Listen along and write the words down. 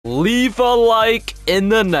leave a like in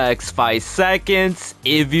the next 5 seconds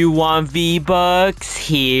if you want V-Bucks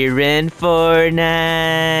here in Fortnite.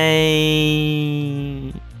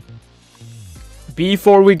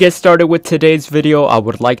 Before we get started with today's video, I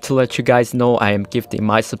would like to let you guys know I am gifting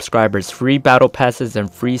my subscribers free battle passes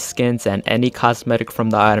and free skins and any cosmetic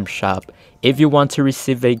from the item shop. If you want to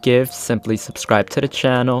receive a gift, simply subscribe to the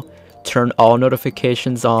channel, turn all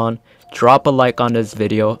notifications on, drop a like on this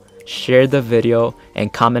video, share the video,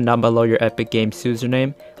 and comment down below your Epic Games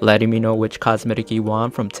username, letting me know which cosmetic you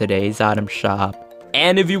want from today's item shop.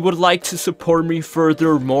 And if you would like to support me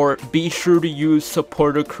furthermore, be sure to use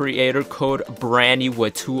supporter creator code Brani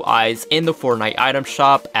with 2 eyes in the Fortnite item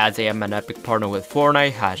shop, as I am an Epic partner with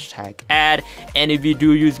Fortnite, #ad. And if you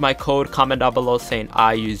do use my code, comment down below saying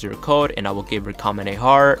I use your code and I will give your comment a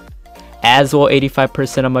heart. As well,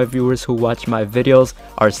 85% of my viewers who watch my videos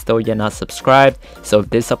are still yet not subscribed, so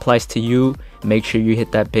if this applies to you, make sure you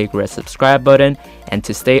hit that big red subscribe button. And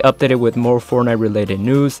to stay updated with more Fortnite related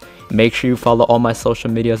news, make sure you follow all my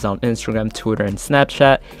social medias on Instagram, Twitter, and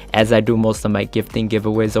Snapchat, as I do most of my gifting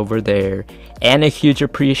giveaways over there. And a huge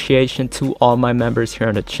appreciation to all my members here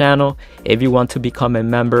on the channel. If you want to become a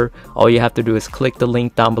member, all you have to do is click the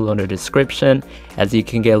link down below in the description, as you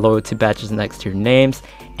can get loyalty badges next to your names,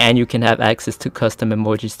 and you can have access to custom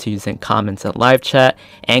emojis to use in comments and live chat,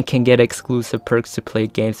 and can get exclusive perks to play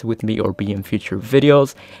games with me or be in future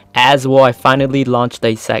videos. As well, I finally launched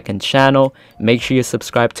a second channel. Make sure you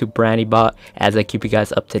subscribe to Brani Bot, as I keep you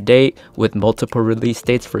guys up to date with multiple release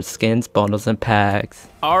dates for skins, bundles, and packs.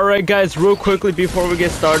 Alright guys, real quickly before we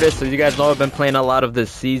get started, so you guys know I've been playing a lot of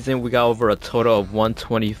this season. We got over a total of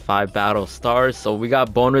 125 battle stars, so we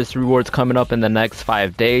got bonus rewards coming up in the next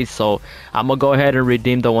 5 days. So I'm gonna go ahead and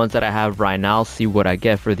redeem the ones that I have right now, see what I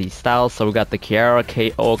get for these styles. So we got the Kiara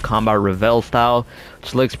KO Combat Reveal style,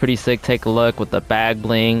 which looks pretty sick. Take a look with the bag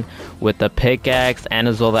bling, with the pickaxe, and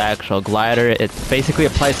as well the actual glider. It basically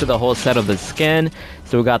applies to the whole set of the skin.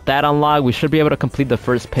 So we got that unlocked. We should be able to complete the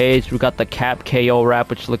first page. We got the Cap KO wrap,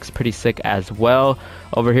 which looks pretty sick as well.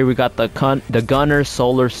 Over here we got the Gunner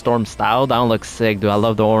Solar Storm style. That one looks sick, dude. I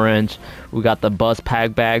love the orange. We got the Buzz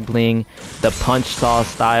Pack bag bling, the Punch Saw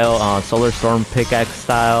style, Solar Storm pickaxe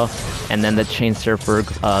style, and then the Chain Surfer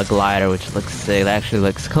glider, which looks sick. That actually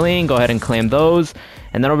looks clean. Go ahead and claim those.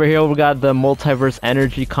 And then over here we got the Multiverse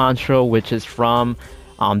Energy Control, which is from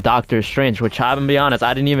Doctor Strange, which I'm gonna be honest,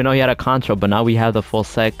 I didn't even know he had a control, but now we have the full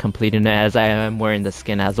set, completing it, as I am wearing the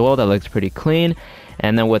skin as well. That looks pretty clean.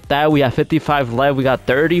 And then with that, we have 55 left. We got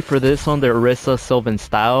 30 for this one, the Orisa Sylvan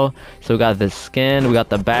style. So we got this skin, we got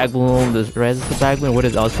the bag bloom, this red is the bag bloom. What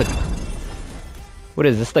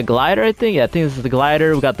is this, the glider? I think this is the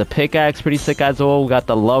glider. We got the pickaxe, pretty sick as well. We got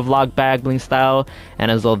the Love Lock bag bling style,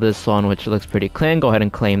 and as well this one, which looks pretty clean. Go ahead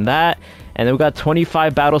and claim that. And then we got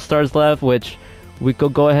 25 battle stars left, which we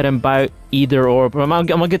could go ahead and buy either or, but I'm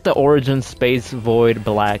gonna get the Origin Space Void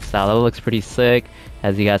Black style. That looks pretty sick,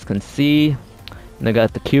 as you guys can see. And they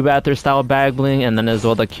got the Cube Ather style bag bling, and then as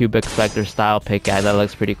well the Cubic Spectre style pickaxe. That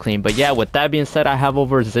looks pretty clean. But yeah, with that being said, I have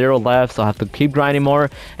over 0 left, so I have to keep grinding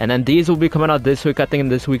more. And then these will be coming out this week, I think, in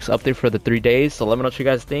this week's update for the 3 days. So let me know what you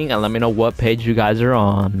guys think, and let me know what page you guys are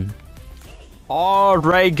on.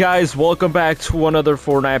 Alright guys, welcome back to another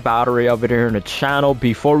Fortnite battery over here on the channel.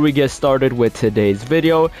 Before we get started with today's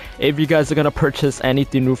video, if you guys are going to purchase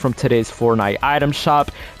anything new from today's Fortnite item shop,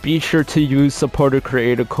 be sure to use supporter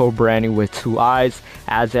creator code Brani with 2 eyes,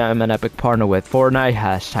 as I am an Epic partner with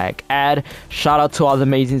Fortnite, #ad. Shout out to all the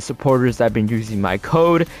amazing supporters that have been using my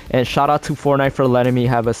code, and shout out to Fortnite for letting me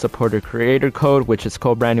have a supporter creator code, which is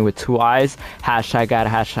code Brani with 2 eyes, #ad,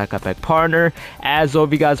 #Epic partner. As well,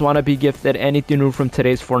 if you guys want to be gifted anything new from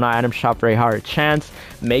today's Fortnite item shop for a higher chance,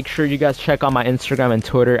 make sure you guys check out my Instagram and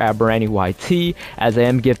Twitter at BraniYT, as I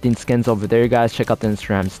am gifting skins over there, guys. Check out the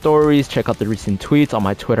Instagram stories, check out the recent tweets on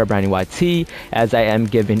my Twitter, BraniYT, as I am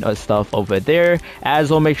giving us stuff over there.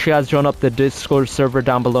 As well, make sure you guys join up the Discord server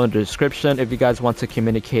down below in the description if you guys want to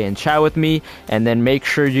communicate and chat with me. And then make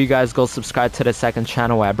sure you guys go subscribe to the second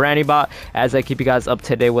channel at Brani Bot, as I keep you guys up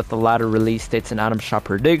to date with a lot of release dates and item shop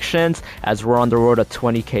predictions, as we're on the road to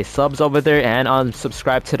 20k subs over there. And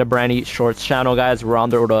subscribe to the Brani Shorts channel, guys. We're on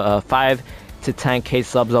the road to 5 to 10k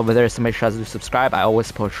subs over there, so make sure you guys do subscribe. I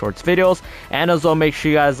always post shorts videos. And as well, make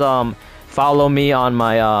sure you guys follow me on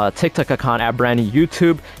my TikTok account at Brani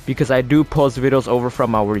YouTube, because I do post videos over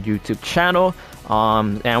from our YouTube channel.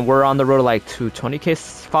 And we're on the road to like to 20k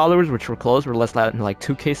followers, which we're close. We're less than like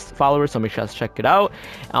 2k followers, so make sure you guys check it out.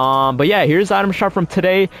 But yeah, here's the item shop from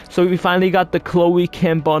today. So we finally got the Chloe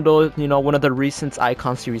Kim bundle, you know, one of the recent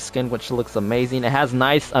Icon series skin, which looks amazing. It has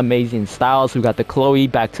nice amazing styles. We got the Chloe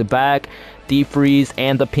back to back, deep freeze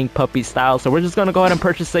and the pink puppy style. So we're just gonna go ahead and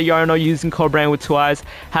purchase it. You already know, using code Brani with 2 eyes,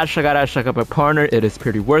 hashtag my partner. It is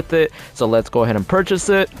pretty worth it. So let's go ahead and purchase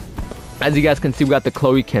it. As you guys can see, we got the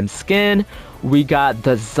Chloe Kim skin. We got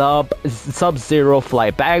the Sub-Zero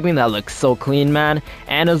Flight Backbling that looks so clean, man.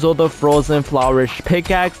 And as well the Frozen Flourish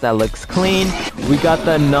Pickaxe that looks clean. We got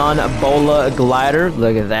the Non-Bola Glider.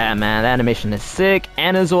 Look at that, man. The animation is sick.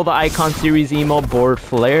 And as well the Icon Series Emo Board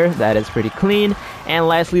Flare. That is pretty clean. And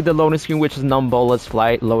lastly, the loading screen, which is Non-Bola's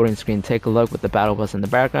Flight loading screen. Take a look with the battle bus in the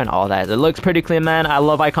background, all that. It looks pretty clean, man. I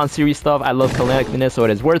love Icon Series stuff. I love cleanliness, so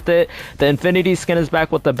it is worth it. The Infinity skin is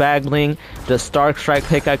back with the Backbling. The Stark Strike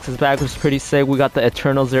Pickaxe is back, which is pretty sick. We got the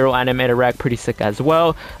Eternal Zero animated rack, pretty sick as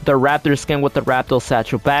well. The Raptor skin with the Raptor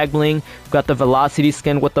Satchel Backbling. We got the Velocity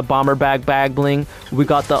skin with the Bomber Bag Backbling. We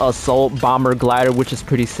got the Assault Bomber Glider, which is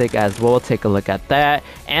pretty sick as well. Take a look at that.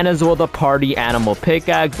 And as well the Party Animal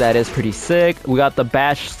Pickaxe, that is pretty sick. We got the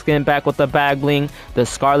Bash skin back with the Backbling. The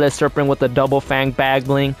Scarlet Serpent with the Double Fang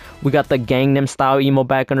Backbling. We got the Gangnam Style Emo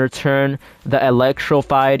back in return. The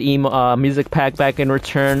Electrified Emo music pack back in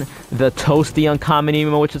return. The Toasty Uncommon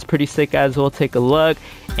Emo, which is pretty sick as well. Take a look.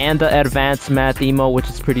 And the Advanced Math Emo, which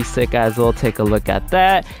is pretty sick as well. Take a look at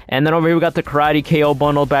that. And then over here we got the Karate KO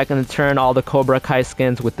bundle back in return. All the Cobra Kai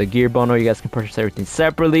skins with the gear bundle. You guys can purchase everything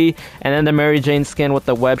separately. And then the Mary Jane skin with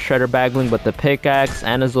the Web Shredder Backbling with the pickaxe.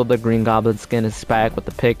 And as well the Green Goblin skin is back with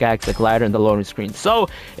the pickaxe, the glider, and the loading screen. So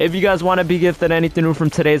if you guys want to be gifted anything new from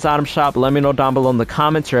today's item shop, let me know down below in the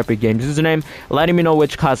comments, your Epic Games username, letting me know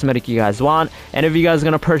which cosmetic you guys want. And if you guys are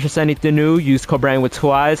gonna purchase anything new, use code Brani with 2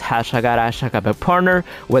 eyes, hashtag my partner.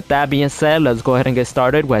 With that being said, let's go ahead and get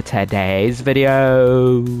started with today's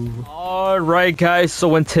video. Alright guys,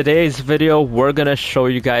 so in today's video we're gonna show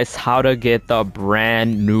you guys how to get the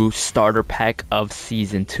brand new starter pack of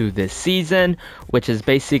season 2 this season, which is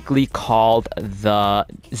basically called the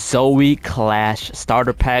Zoe Clash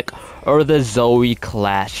starter pack, or the Zoe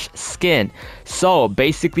Clash skin. So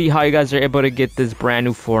basically how you guys are able to get this brand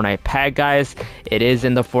new Fortnite pack, guys, it is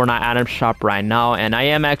in the Fortnite item shop right now, and I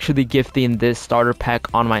am actually gifting this starter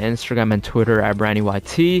pack on my Instagram and Twitter at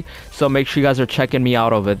BraniYT, so make sure you guys are checking me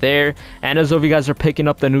out over there. And as if you guys are picking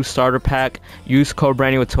up the new starter pack, use code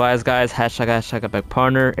Brani with 2 eyes, guys, hashtag my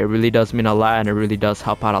partner. It really does mean a lot, and it really does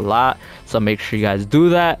help out a lot, so make sure you guys do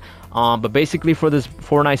that. But basically for this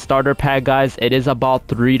Fortnite starter pack, guys, it is about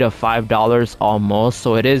 $3 to $5 almost,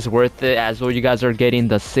 so it is worth it. As well, you guys are getting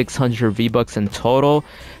the 600 V-Bucks in total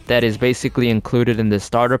that is basically included in the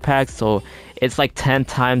starter pack, so it's like 10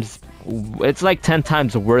 times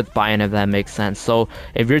worth buying, if that makes sense. So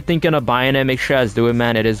if you're thinking of buying it, make sure you guys do it,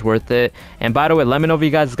 man. It is worth it. And by the way, let me know if you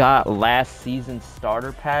guys got last season's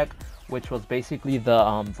starter pack, which was basically the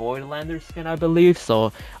Voidlander skin, I believe.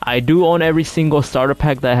 So I do own every single starter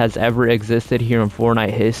pack that has ever existed here in Fortnite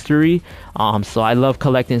history. So I love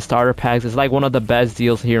collecting starter packs. It's like one of the best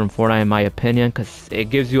deals here in Fortnite in my opinion, because it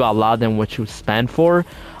gives you a lot than what you spend for.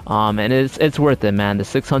 And it's worth it, man. The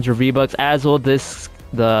 600 V-Bucks, as well this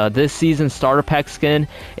season starter pack skin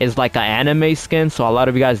is like an anime skin, so a lot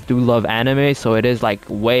of you guys do love anime, so it is like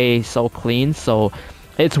way so clean, so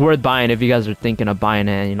it's worth buying if you guys are thinking of buying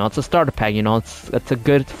it. You know, it's a starter pack, you know, it's a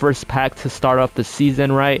good first pack to start off the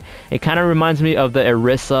season, right? It kind of reminds me of the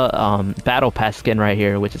Orisa battle pass skin right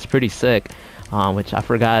here, which is pretty sick. Which I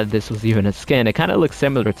forgot this was even a skin. It kind of looks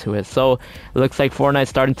similar to it. So it looks like Fortnite's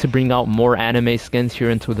starting to bring out more anime skins here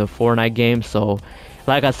into the Fortnite game, so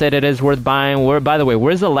like I said, it is worth buying. By the way,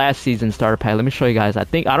 where's the last season starter pack? Let me show you guys. I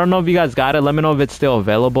don't know if you guys got it. Let me know if it's still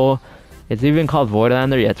available. It's even called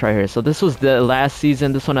Voidlander. Yeah, it's right here. So this was the last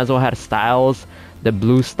season. This one as well had styles, the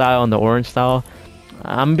blue style and the orange style.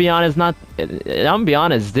 I'm gonna be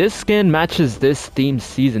honest, this skin matches this theme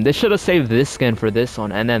season. They should have saved this skin for this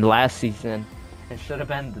one, and then last season it should have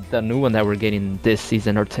been the new one that we're getting this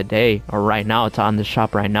season, or today, or right now. It's on the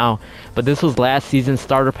shop right now. But this was last season's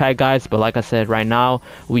starter pack, guys. But like I said, right now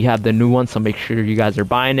we have the new one, so make sure you guys are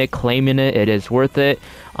buying it, claiming it. It is worth it.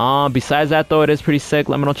 Besides that though, it is pretty sick.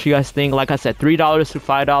 Let me know what you guys think. Like I said, $3 to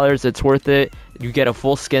 $5, it's worth it. You get a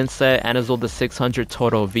full skin set and as well the 600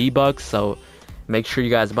 total V-Bucks, so make sure you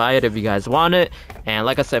guys buy it if you guys want it. And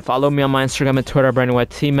like I said, follow me on my Instagram and Twitter,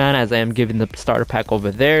 BraniYT, man, as I am giving the starter pack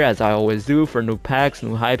over there, as I always do, for new packs,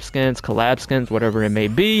 new hype skins, collab skins, whatever it may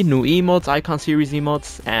be, new emotes, icon series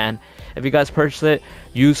emotes. And if you guys purchase it,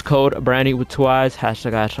 use code Brani with 2 eyes,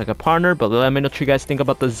 hashtag a partner. But let me know what you guys think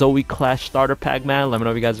about the Zoe Clash starter pack, man. Let me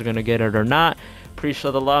know if you guys are gonna get it or not.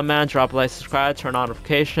 Appreciate the love, man. Drop a like, subscribe, turn on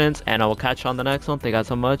notifications, and I will catch you on the next one. Thank you guys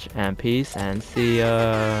so much, and peace, and see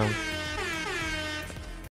ya.